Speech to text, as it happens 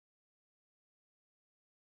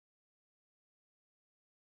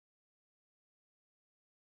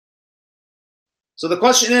So the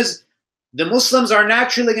question is, the Muslims are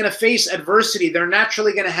naturally going to face adversity. They're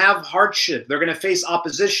naturally going to have hardship. They're going to face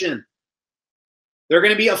opposition. They're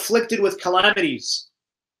going to be afflicted with calamities.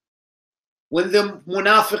 When the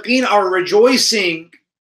munafiqeen are rejoicing,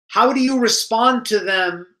 how do you respond to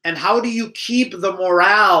them, and how do you keep the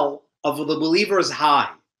morale of the believers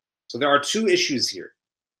high? So there are two issues here.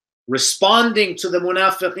 Responding to the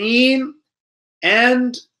munafiqeen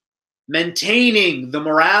and maintaining the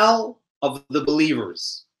morale of the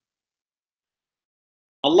believers.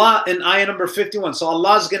 Allah, in ayah number 51, so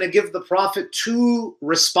Allah is going to give the Prophet two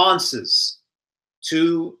responses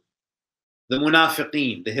to the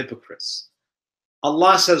munafiqeen, the hypocrites.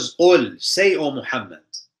 Allah says, "Qul," say, O Muhammad,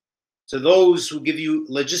 to those who give you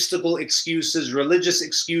logistical excuses, religious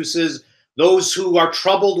excuses, those who are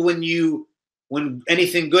troubled when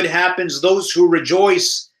anything good happens, those who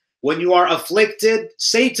rejoice when you are afflicted,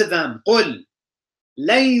 say to them, "Qul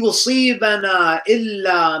لن يصيبنا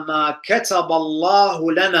إلا ما كتب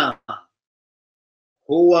الله لنا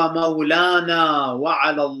هو مولانا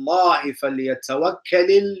وعلى الله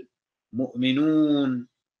فليتوكل المؤمنون."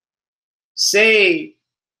 Say,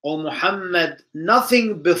 O Muhammad,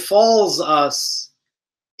 nothing befalls us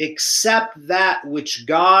except that which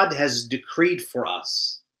God has decreed for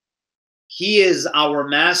us. He is our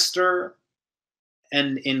master,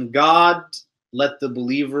 and in God let the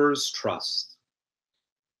believers trust.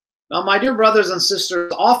 Now, my dear brothers and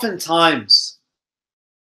sisters, oftentimes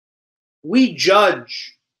we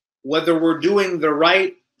judge whether we're doing the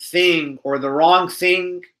right thing or the wrong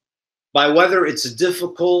thing by whether it's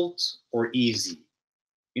difficult or easy.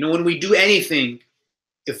 You know, when we do anything,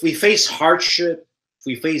 if we face hardship, if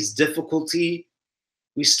we face difficulty,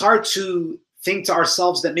 we start to think to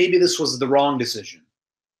ourselves that maybe this was the wrong decision.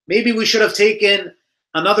 Maybe we should have taken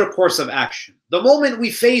another course of action. The moment we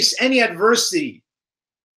face any adversity,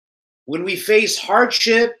 when we face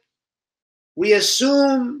hardship, we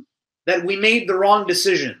assume that we made the wrong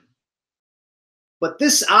decision. But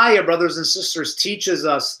this ayah, brothers and sisters, teaches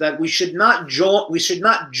us that we should not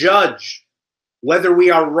judge whether we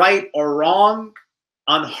are right or wrong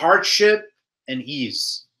on hardship and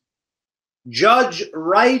ease. Judge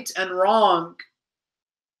right and wrong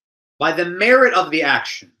by the merit of the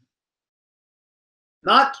action,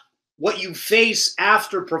 not what you face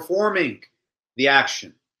after performing the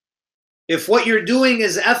action. If what you're doing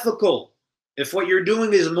is ethical, if what you're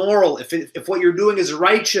doing is moral, if what you're doing is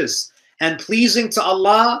righteous and pleasing to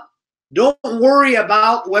Allah, don't worry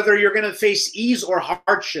about whether you're going to face ease or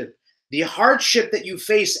hardship. The hardship that you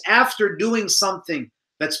face after doing something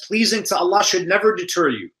that's pleasing to Allah should never deter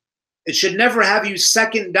you. It should never have you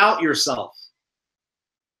second doubt yourself.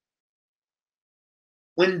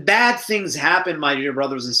 When bad things happen, my dear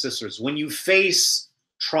brothers and sisters, when you face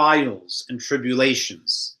trials and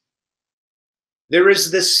tribulations, there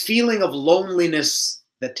is this feeling of loneliness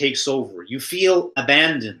that takes over. You feel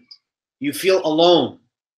abandoned. You feel alone.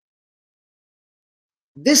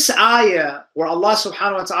 This ayah where Allah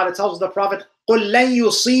subhanahu wa ta'ala tells the Prophet, قُلْ لَن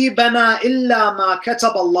يُصِيبَنَا إِلَّا مَا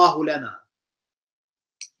كَتَبَ اللَّهُ لَنَا.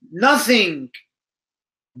 Nothing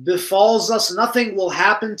befalls us, nothing will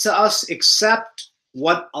happen to us except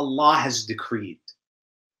what Allah has decreed.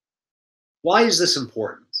 Why is this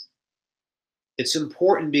important? It's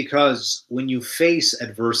important because when you face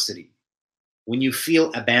adversity, when you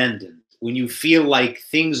feel abandoned, when you feel like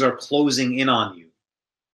things are closing in on you,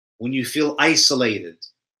 when you feel isolated,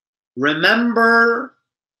 remember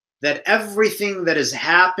that everything that is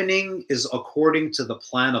happening is according to the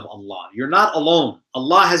plan of Allah. You're not alone.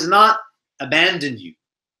 Allah has not abandoned you.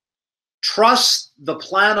 Trust the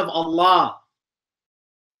plan of Allah.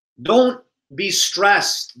 Don't be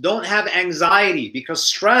stressed. Don't have anxiety, because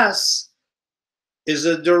stress is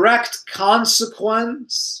a direct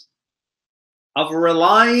consequence of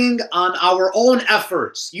relying on our own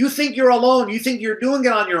efforts. You think you're alone. You think you're doing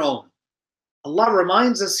it on your own. Allah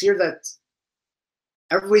reminds us here that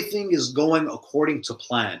everything is going according to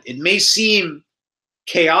plan. It may seem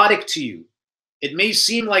chaotic to you. It may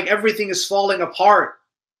seem like everything is falling apart,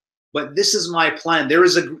 but this is my plan.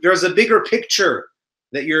 There's a bigger picture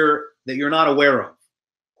that you're not aware of.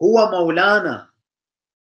 Huwa Maulana.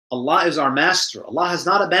 Allah is our master. Allah has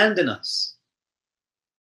not abandoned us.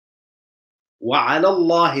 وَعَلَى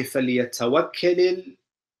اللَّهِ فَلْيَتَوَكَّلِ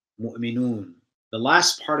الْمُؤْمِنُونَ. The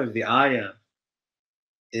last part of the ayah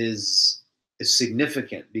is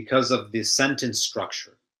significant because of the sentence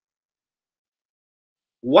structure.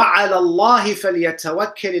 وَعَلَى اللَّهِ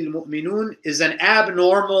فَلْيَتَوَكَّلِ الْمُؤْمِنُونَ is an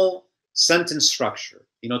abnormal sentence structure.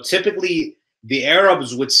 You know, typically the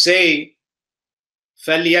Arabs would say,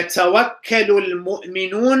 فَلْيَتَوَكَّلُ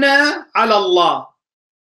الْمُؤْمِنُونَ عَلَى اللَّهِ.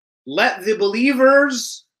 let the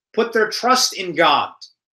believers put their trust in God.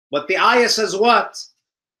 But the ayah says what?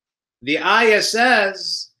 The ayah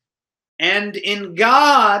says, and in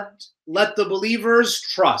God let the believers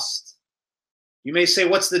trust. You may say,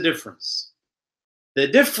 what's the difference? The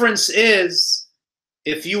difference is,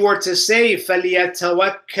 if you were to say,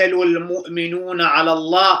 فَلْيَتَوَكَّلُ الْمُؤْمِنُونَ عَلَى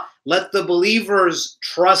اللَّهِ, let the believers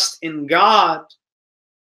trust in God,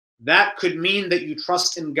 that could mean that you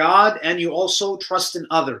trust in God and you also trust in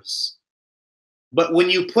others. But when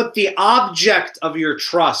you put the object of your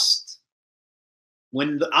trust,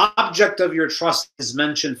 when the object of your trust is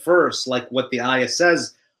mentioned first, like what the ayah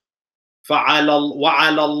says, وَعَلَى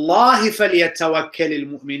اللَّهِ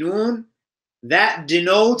فَلْيَتَوَكَّلِ الْمُؤْمِنُونَ, that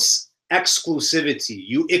denotes exclusivity.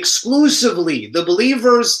 You exclusively, the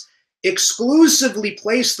believers exclusively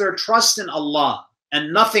place their trust in Allah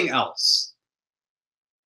and nothing else.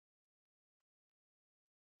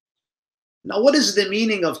 Now, what is the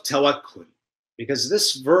meaning of tawakkul? Because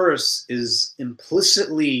this verse is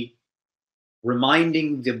implicitly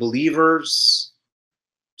reminding the believers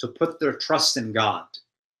to put their trust in God.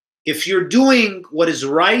 If you're doing what is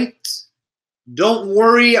right, don't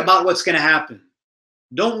worry about what's going to happen.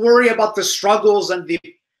 Don't worry about the struggles and the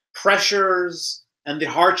pressures and the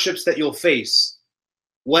hardships that you'll face.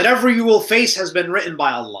 Whatever you will face has been written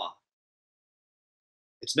by Allah.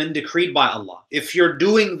 It's been decreed by Allah. If you're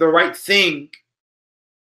doing the right thing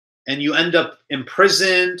and you end up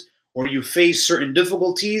imprisoned or you face certain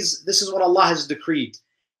difficulties, this is what Allah has decreed.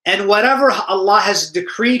 And whatever Allah has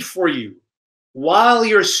decreed for you, while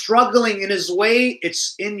you're struggling in His way,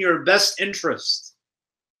 it's in your best interest.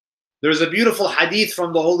 There's a beautiful hadith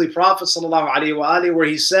from the Holy Prophet ﷺ where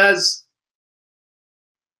he says,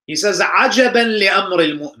 عَجَبًا لِأَمْرِ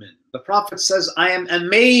الْمُؤْمِنِ. The Prophet says, I am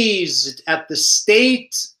amazed at the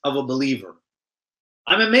state of a believer.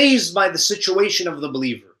 I'm amazed by the situation of the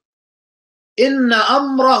believer. إِنَّ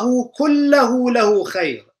أَمْرَهُ كُلَّهُ لَهُ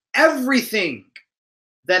خَيْرٌ. Everything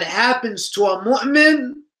that happens to a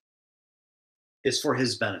mu'min is for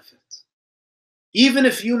his benefit. Even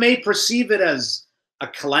if you may perceive it as a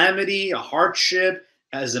calamity, a hardship,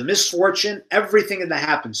 as a misfortune, everything that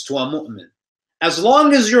happens to a mu'min, as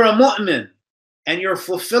long as you're a mu'min and you're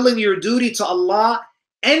fulfilling your duty to Allah,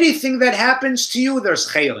 anything that happens to you, there's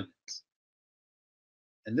khayr in it.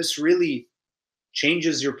 And this really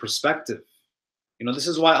changes your perspective. You know, this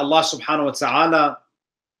is why Allah subhanahu wa ta'ala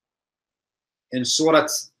in Surah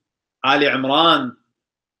Ali Imran,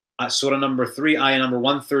 Surah number 3, ayah number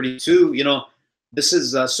 132, you know, this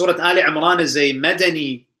is Surah Ali Imran is a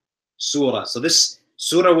Madani surah. So this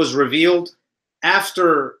surah was revealed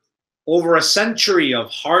after over a century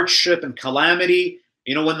of hardship and calamity.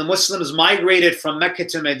 You know, when the Muslims migrated from Mecca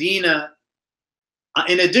to Medina,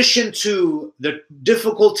 in addition to the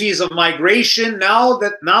difficulties of migration, now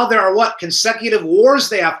there are what? Consecutive wars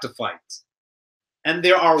they have to fight. And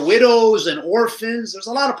there are widows and orphans. There's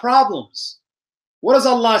a lot of problems. What does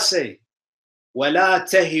Allah say? وَلَا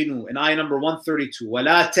تَهِنُوا, in ayah number 132,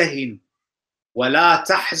 وَلَا تَهِنُوا وَلَا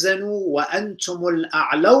تَحْزَنُوا وَأَنْتُمُ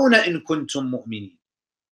الْأَعْلَوْنَ إِن كُنْتُم مُؤْمِنِينَ.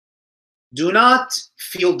 Do not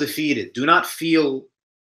feel defeated. Do not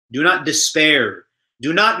despair.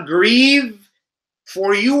 Do not grieve,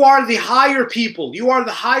 for you are the higher people. You are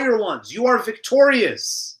the higher ones. You are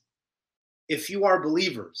victorious if you are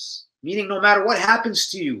believers. Meaning no matter what happens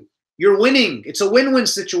to you, you're winning. It's a win-win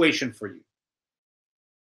situation for you.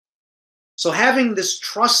 So having this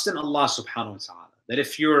trust in Allah subhanahu wa ta'ala, that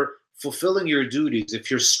if you're fulfilling your duties, if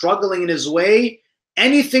you're struggling in His way,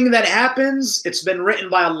 anything that happens, it's been written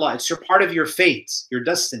by Allah. It's your part of your fate, your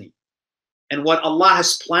destiny. And what Allah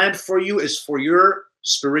has planned for you is for your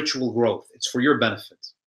spiritual growth. It's for your benefit.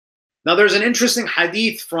 Now there's an interesting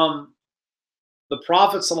hadith from the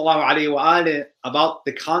Prophet ﷺ about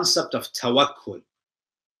the concept of tawakkul.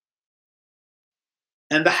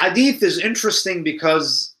 And the hadith is interesting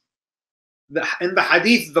because in the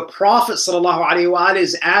hadith, the Prophet ﷺ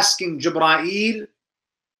is asking Jibreel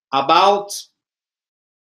about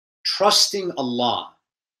trusting Allah.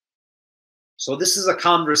 So this is a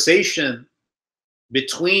conversation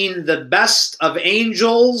between the best of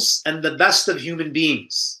angels and the best of human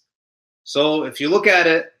beings. So if you look at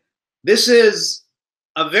it, this is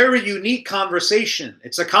a very unique conversation.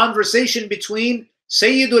 It's a conversation between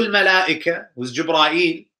Sayyidul Malaika, who's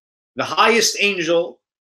Jibreel, the highest angel,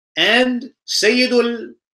 and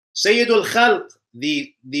Sayyidul Khalq,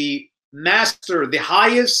 the master, the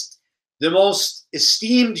highest, the most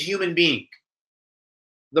esteemed human being.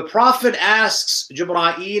 The Prophet asks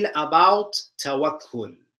Jibreel about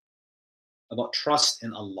tawakkul, about trust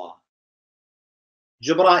in Allah.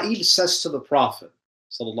 Jibreel says to the Prophet,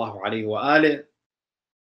 sallallahu alaihi wa alih,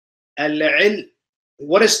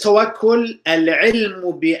 What is tawakkul?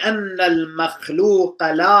 العلم بأن المخلوق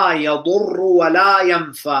لا يضر ولا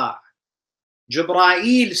ينفع.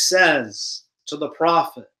 Jibreel says to the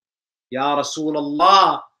Prophet, Ya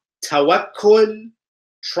Rasulullah, tawakkul,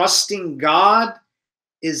 trusting God,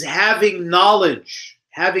 is having knowledge,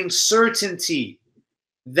 having certainty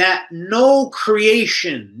that no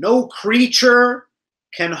creation, no creature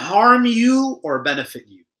can harm you or benefit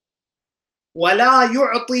you. وَلَا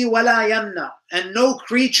يُعْطِي وَلَا يَمْنَعُ. And no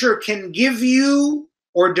creature can give you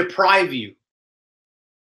or deprive you.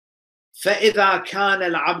 فَإِذَا كَانَ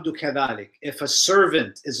الْعَبْدُ كَذَلِكَ. If a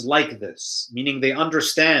servant is like this, meaning they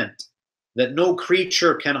understand that no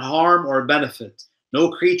creature can harm or benefit,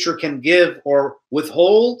 no creature can give or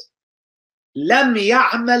withhold, لَمْ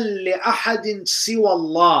يَعْمَلْ لِأَحَدٍ سِوَى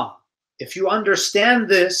اللَّهِ. If you understand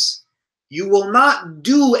this, you will not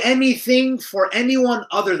do anything for anyone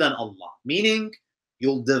other than Allah. Meaning,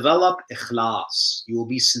 you'll develop ikhlas. You will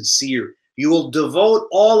be sincere. You will devote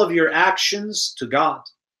all of your actions to God.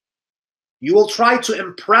 You will try to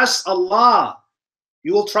impress Allah.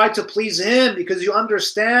 You will try to please Him because you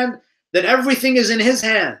understand that everything is in His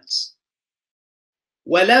hands.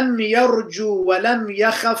 وَلَمْ يَرْجُوا وَلَمْ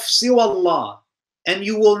يَخَفْ سِوَى اللَّهِ. And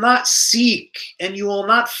you will not seek and you will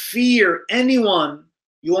not fear anyone.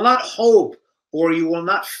 You will not hope or you will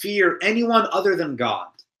not fear anyone other than God.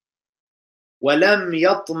 وَلَمْ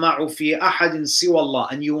يَطْمَعُ فِي أَحَدٍ سِوَى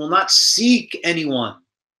اللَّهِ. And you will not seek anyone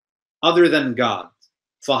other than God.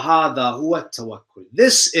 فَهَذَا هُوَ التَّوَكُّلُ.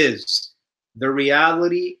 This is the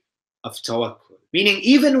reality of tawakkul. Meaning,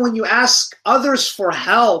 even when you ask others for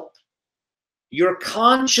help, you're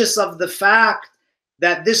conscious of the fact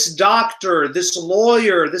that this doctor, this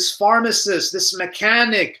lawyer, this pharmacist, this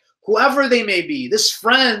mechanic, whoever they may be, this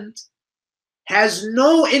friend, has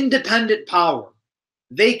no independent power.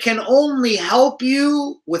 They can only help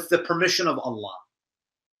you with the permission of Allah.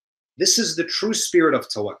 This is the true spirit of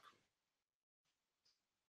tawakkul.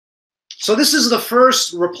 So this is the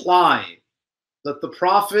first reply that the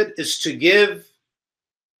Prophet is to give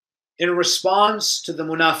in response to the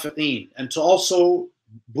munafiqeen and to also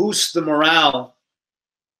boost the morale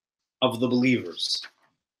of the believers.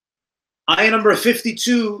 Ayah number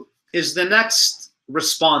 52 is the next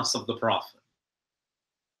response of the Prophet.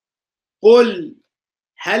 قُلْ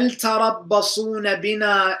هَلْ تَرَبَّصُونَ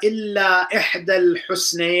بِنَا إِلَّا إِحْدَى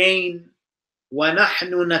الْحُسْنَيَيْنِ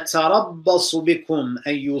وَنَحْنُ نَتَرَبَّصُ بِكُمْ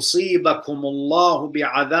أَن يُصِيبَكُمُ اللَّهُ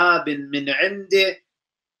بِعَذَابٍ مِّنْ عِنْدِهِ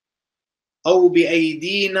أَوْ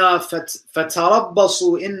بِأَيْدِينَا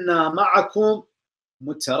فَتَرَبَّصُوا إِنَّا مَعَكُمْ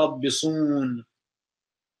مُتَرَبِّصُونَ.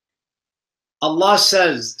 Allah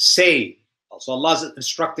says, say. So Allah is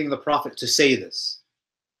instructing the Prophet to say this.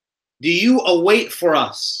 Do you await for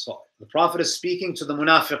us? So the Prophet is speaking to the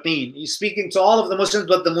munafiqeen. He's speaking to all of the Muslims,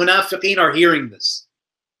 but the munafiqeen are hearing this.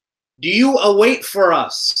 Do you await for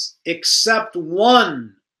us except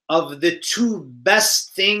one of the two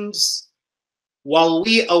best things, while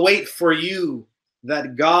we await for you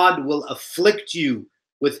that God will afflict you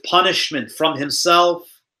with punishment from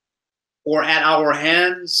Himself or at our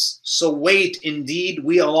hands? So wait, indeed,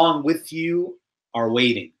 we along with you are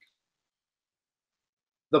waiting.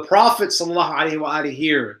 The Prophet ﷺ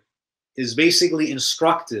here is basically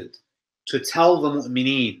instructed to tell the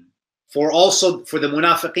mu'mineen, for the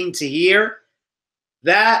munafiqeen to hear,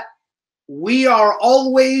 that we are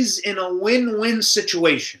always in a win-win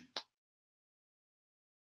situation.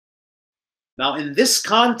 Now, in this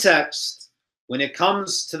context, when it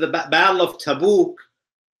comes to the Battle of Tabuk,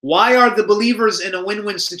 why are the believers in a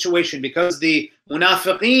win-win situation? Because the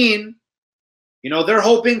munafiqeen, they're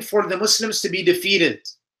hoping for the Muslims to be defeated.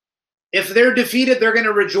 If they're defeated, they're going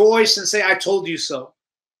to rejoice and say, I told you so.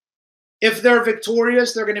 If they're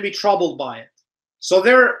victorious, they're going to be troubled by it. So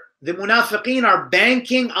the munafiqeen are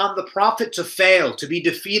banking on the Prophet to fail, to be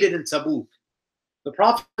defeated in Tabuk. The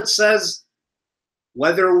Prophet says,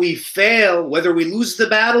 whether we fail, whether we lose the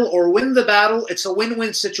battle or win the battle, it's a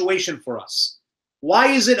win-win situation for us. Why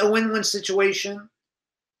is it a win-win situation?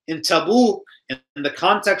 In Tabuk, in the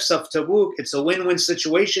context of Tabuk, it's a win-win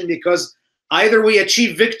situation because either we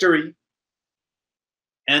achieve victory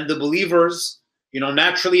and the believers,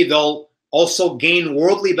 naturally they'll also gain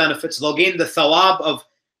worldly benefits. They'll gain the thawab of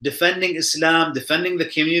defending Islam, defending the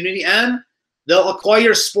community, and they'll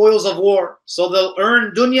acquire spoils of war. So they'll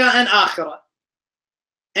earn dunya and akhirah.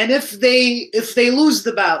 And if they lose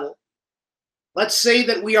the battle, let's say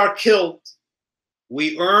that we are killed,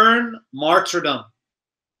 we earn martyrdom.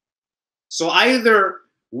 So either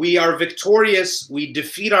we are victorious, we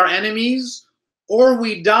defeat our enemies, or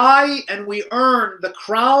we die and we earn the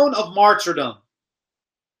crown of martyrdom.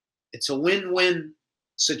 It's a win-win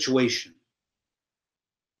situation.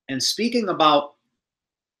 And speaking about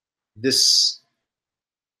this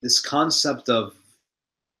concept of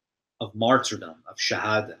martyrdom, of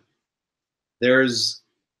shahada,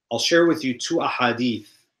 I'll share with you two ahadith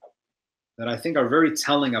that I think are very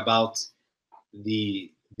telling about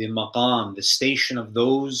the maqam, the station of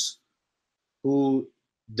those who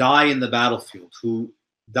die in the battlefield, who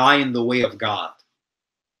die in the way of God.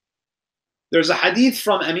 There's a hadith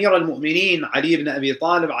from Amir al-Mu'mineen, Ali ibn Abi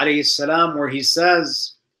Talib alayhi salam, where he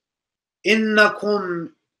says, إِنَّكُمْ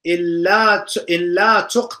إِلَّا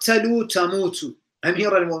تُقْتَلُوا تَمُوتُوا.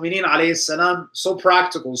 Amir al-Mu'mineen alayhi salam, so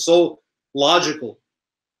practical, so logical.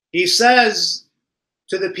 He says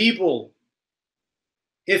to the people,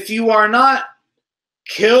 if you are not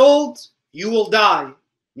killed, you will die.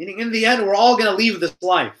 Meaning in the end, we're all going to leave this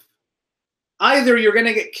life. Either you're going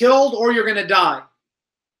to get killed or you're going to die.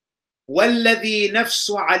 وَالَّذِي نَفْسُ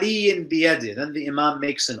عَلِيٍّ بِيَدِهِ. Then the Imam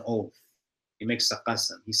makes an oath. He makes a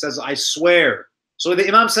qasam. He says, I swear. So the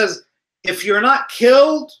Imam says, if you're not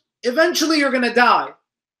killed, eventually you're going to die.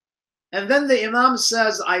 And then the Imam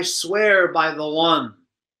says, I swear by the one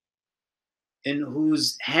in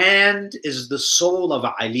whose hand is the soul of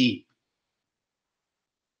Ali.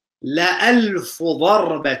 لَأَلْفُ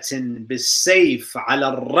ضَرْبَةٍ بِالسَّيْفِ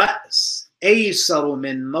عَلَى الرَّأْسِ أَيْسَرُ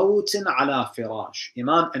مِنْ مَوْتٍ عَلَى فِرَاشٍ.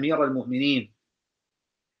 Imam Amir al-Mu'mineen,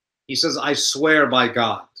 he says, I swear by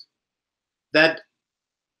God that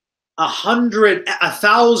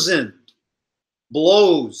 1,000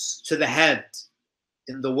 blows to the head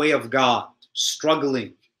in the way of God,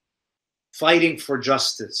 struggling, fighting for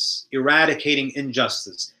justice, eradicating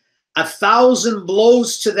injustice, 1,000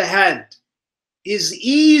 blows to the head is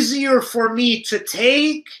easier for me to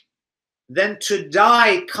take than to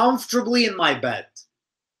die comfortably in my bed.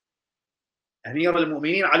 Amir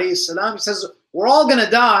al-Mu'mineen alayhi salam, he says, we're all going to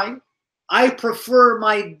die. I prefer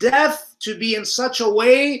my death to be in such a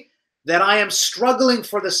way that I am struggling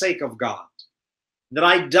for the sake of God, that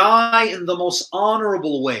I die in the most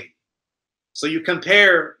honorable way. So you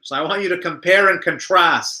compare, so I want you to compare and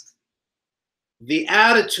contrast the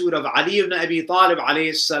attitude of Ali ibn Abi Talib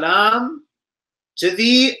alayhi salam to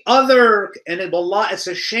the other, and Allah, it's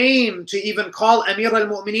a shame to even call Amir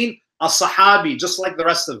al-Mu'mineen a Sahabi, just like the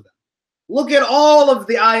rest of them. Look at all of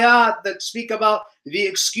the ayat that speak about the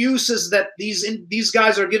excuses that these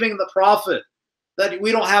guys are giving the Prophet, that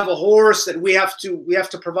we don't have a horse, that we have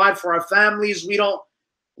to provide for our families,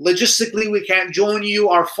 logistically we can't join you,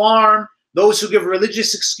 our farm. Those who give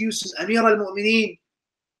religious excuses, Amir al-Mu'mineen,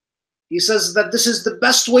 he says that this is the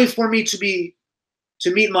best way for me to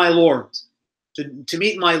meet my Lord, to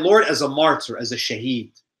meet my Lord as a martyr, as a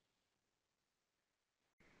shaheed.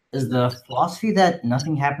 Is the philosophy that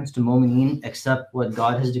nothing happens to mu'mineen except what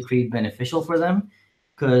God has decreed beneficial for them?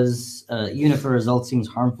 Because even if the result seems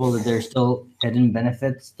harmful, that there's still hidden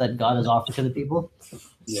benefits that God has offered to the people?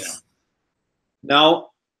 Yeah.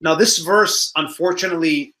 Now this verse,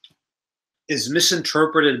 unfortunately, is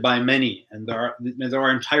misinterpreted by many, and there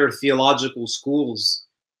are entire theological schools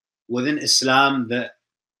within Islam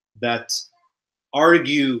that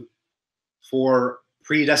argue for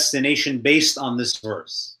predestination based on this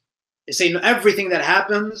verse. They say everything that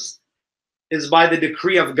happens is by the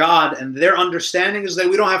decree of God, and their understanding is that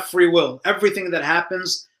we don't have free will. Everything that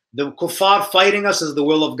happens, the kuffar fighting us is the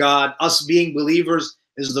will of God, us being believers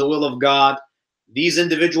is the will of God, these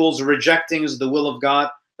individuals rejecting is the will of God.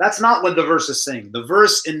 That's not what the verse is saying. The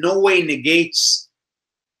verse in no way negates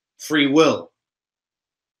free will,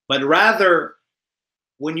 but rather,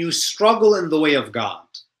 when you struggle in the way of God,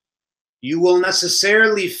 you will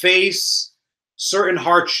necessarily face certain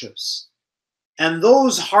hardships. And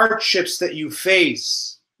those hardships that you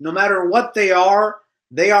face, no matter what they are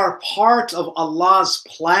part of Allah's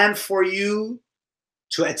plan for you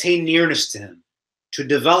to attain nearness to Him, to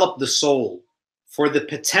develop the soul, for the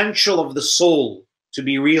potential of the soul to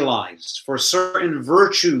be realized, for certain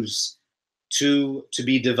virtues to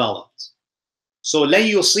be developed. So لَن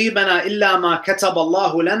يُصِيبَنَا إِلَّا مَا كَتَبَ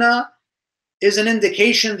اللَّهُ لَنَا is an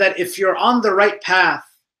indication that if you're on the right path,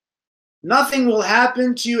 nothing will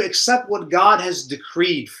happen to you except what God has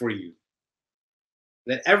decreed for you.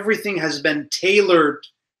 That everything has been tailored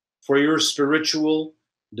for your spiritual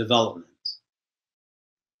development.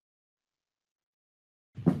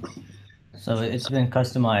 So it's been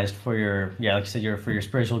customized for your, like you said, for your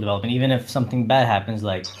spiritual development. Even if something bad happens,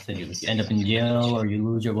 like you end up in jail or you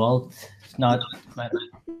lose your wealth, it's not matter.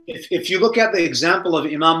 If you look at the example of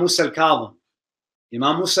Imam Musa al-Kadhim,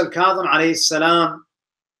 Imam Musa al-Kadhim alayhi salam,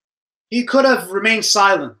 he could have remained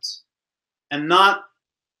silent and not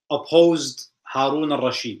opposed Harun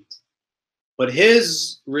al-Rashid. But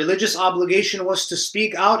his religious obligation was to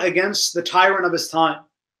speak out against the tyrant of his time.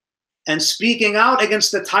 And speaking out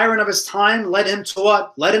against the tyrant of his time led him to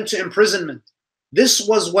what? Led him to imprisonment. This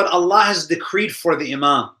was what Allah has decreed for the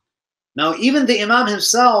Imam. Now, even the Imam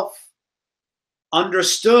himself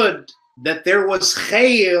understood that there was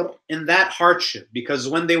khair in that hardship, because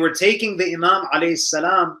when they were taking the Imam alayhi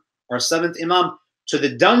salam, or seventh Imam, to the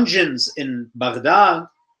dungeons in Baghdad,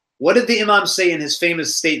 what did the Imam say in his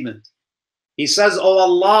famous statement? He says, "Oh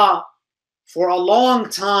Allah, for a long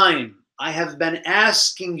time I have been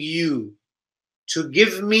asking you to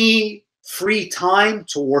give me free time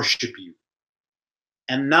to worship you.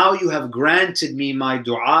 And now you have granted me my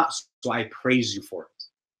dua, so I praise you for it."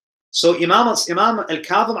 So Imam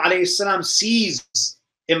al-Kadhim alayhi salam sees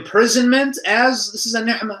imprisonment as this is a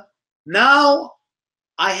ni'mah. Now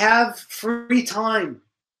I have free time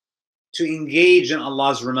to engage in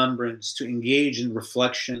Allah's remembrance, to engage in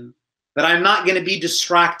reflection, that I'm not going to be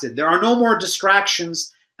distracted. There are no more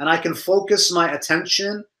distractions, and I can focus my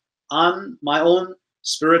attention on my own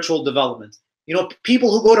spiritual development. You know,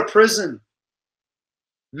 people who go to prison,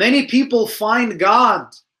 many people find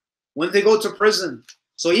God when they go to prison.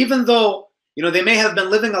 So even though, you know, they may have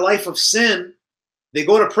been living a life of sin, they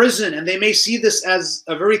go to prison and they may see this as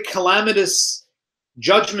a very calamitous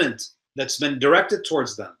judgment that's been directed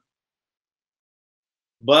towards them.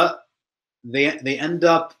 But they end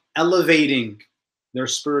up elevating their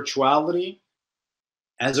spirituality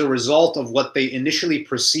as a result of what they initially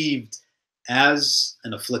perceived as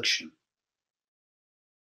an affliction.